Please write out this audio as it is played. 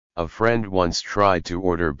A friend once tried to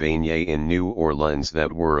order beignets in New Orleans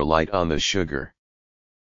that were light on the sugar.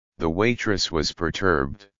 The waitress was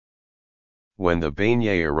perturbed. When the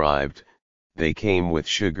beignets arrived, they came with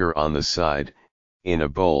sugar on the side, in a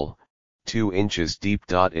bowl, 2 inches deep.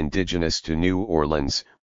 Indigenous to New Orleans,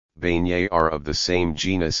 beignets are of the same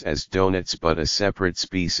genus as donuts but a separate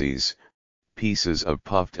species, pieces of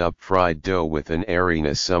puffed up fried dough with an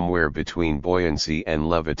airiness somewhere between buoyancy and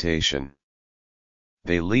levitation.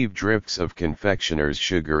 They leave drifts of confectioner's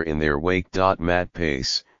sugar in their wake. Matt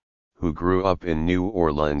Pace, who grew up in New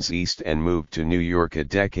Orleans East and moved to New York a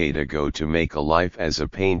decade ago to make a life as a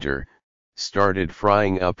painter, started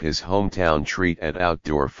frying up his hometown treat at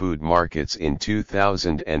outdoor food markets in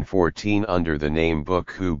 2014 under the name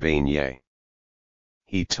Booqoo Beignet.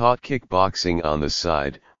 He taught kickboxing on the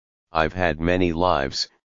side. "I've had many lives,"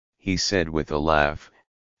 he said with a laugh,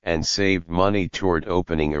 and saved money toward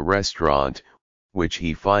opening a restaurant, which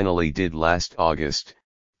he finally did last August,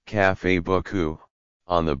 Café Booqoo,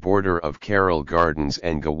 on the border of Carroll Gardens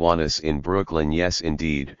and Gowanus in Brooklyn. "Yes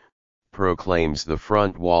indeed," proclaims the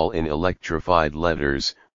front wall in electrified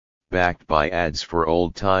letters, backed by ads for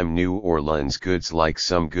old-time New Orleans goods like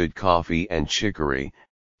some good coffee and chicory,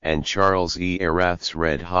 and Charles E. Erath's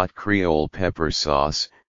red-hot Creole pepper sauce,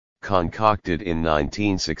 concocted in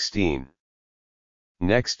 1916.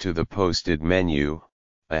 Next to the posted menu,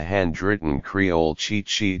 a handwritten Creole cheat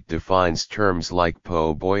sheet defines terms like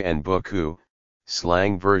po' boy and beaucoup,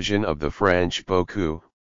 slang version of the French beaucoup,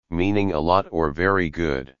 meaning a lot or very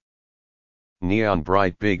good. Neon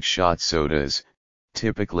bright big shot sodas,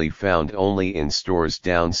 typically found only in stores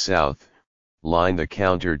down south, line the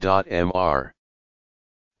counter. Mr.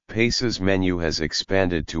 Pace's menu has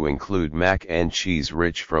expanded to include mac and cheese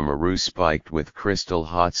rich from a roux spiked with crystal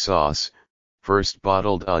hot sauce, first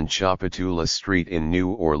bottled on Chapatula Street in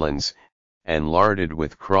New Orleans, and larded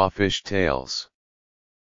with crawfish tails.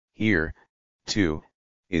 Here, too,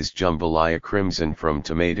 is jambalaya crimson from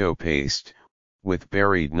tomato paste, with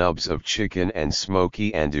buried nubs of chicken and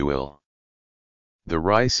smoky andouille. The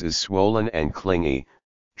rice is swollen and clingy,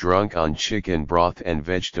 drunk on chicken broth and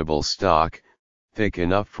vegetable stock, thick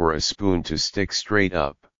enough for a spoon to stick straight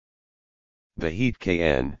up. The heat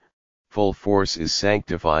kn, full force is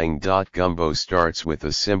sanctifying. Gumbo starts with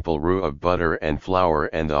a simple roux of butter and flour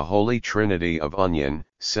and the holy trinity of onion,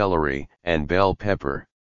 celery, and bell pepper.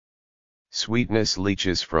 Sweetness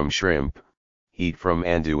leaches from shrimp, heat from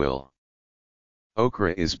andouille.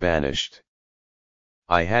 Okra is banished.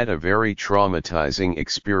 "I had a very traumatizing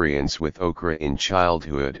experience with okra in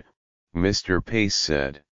childhood," Mr. Pace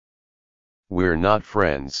said. "We're not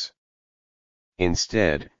friends."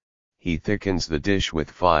 Instead, he thickens the dish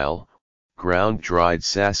with file, ground dried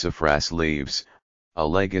sassafras leaves, a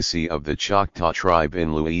legacy of the Choctaw tribe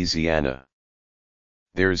in Louisiana.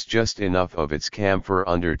 There's just enough of its camphor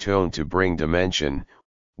undertone to bring dimension,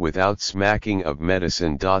 without smacking of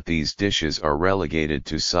medicine. These dishes are relegated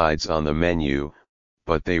to sides on the menu,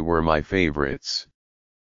 but they were my favorites.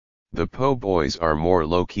 The po' boys are more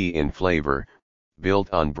low-key in flavor, built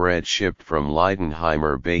on bread shipped from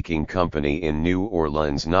Leidenheimer Baking Company in New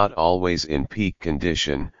Orleans, not always in peak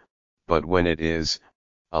condition, but when it is,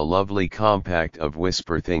 a lovely compact of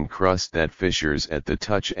whisper-thin crust that fissures at the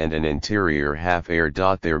touch and an interior half-air.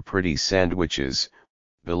 They're pretty sandwiches,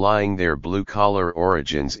 belying their blue-collar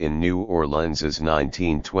origins in New Orleans's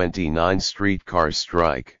 1929 streetcar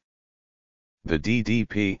strike. The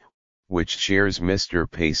DDP, which shares Mr.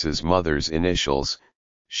 Pace's mother's initials,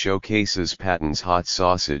 showcases Patton's hot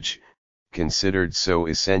sausage, considered so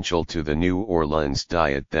essential to the New Orleans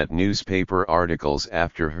diet that newspaper articles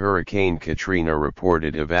after Hurricane Katrina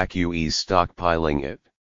reported evacuees stockpiling it.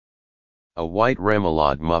 A white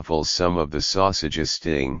remoulade muffles some of the sausage's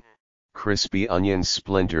sting, crispy onions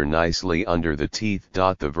splinter nicely under the teeth.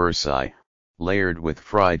 The Versailles, layered with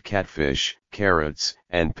fried catfish, carrots,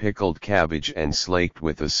 and pickled cabbage and slaked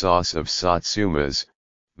with a sauce of satsumas,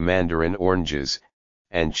 mandarin oranges,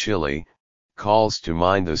 and chili, calls to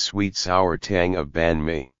mind the sweet-sour tang of banh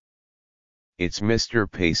mi. It's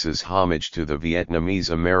Mr. Pace's homage to the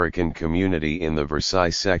Vietnamese American community in the Versailles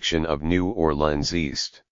section of New Orleans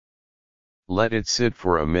East. Let it sit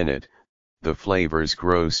for a minute, the flavors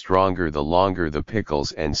grow stronger the longer the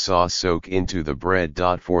pickles and sauce soak into the bread.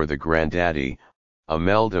 For the granddaddy, a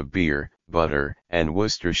meld of beer, butter, and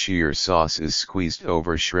Worcestershire sauce is squeezed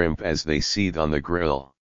over shrimp as they seethe on the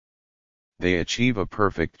grill. They achieve a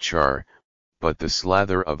perfect char, but the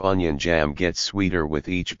slather of onion jam gets sweeter with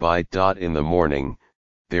each bite. In the morning,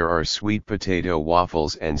 there are sweet potato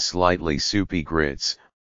waffles and slightly soupy grits,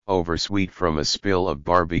 oversweet from a spill of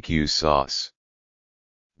barbecue sauce.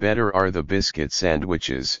 Better are the biscuit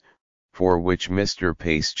sandwiches, for which Mr.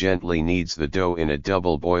 Pace gently kneads the dough in a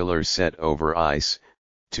double boiler set over ice,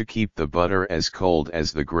 to keep the butter as cold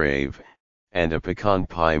as the grave, and a pecan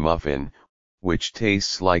pie muffin, which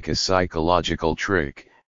tastes like a psychological trick,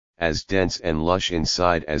 as dense and lush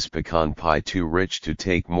inside as pecan pie, too rich to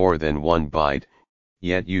take more than one bite,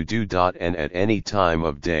 yet you do. And at any time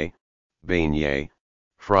of day, beignet,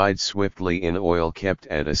 fried swiftly in oil kept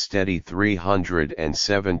at a steady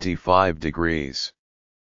 375 degrees.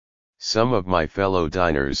 Some of my fellow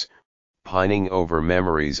diners, pining over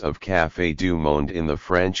memories of Café du Monde in the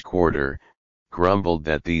French Quarter, grumbled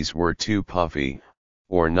that these were too puffy,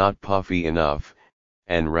 or not puffy enough,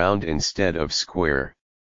 and round instead of square.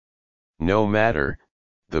 No matter,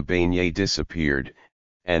 the beignet disappeared,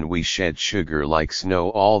 and we shed sugar like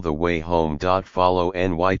snow all the way home. Follow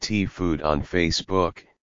NYT Food on Facebook,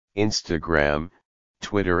 Instagram,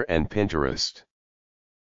 Twitter and Pinterest.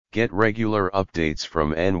 Get regular updates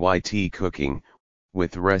from NYT Cooking,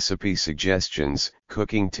 with recipe suggestions,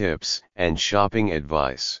 cooking tips, and shopping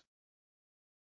advice.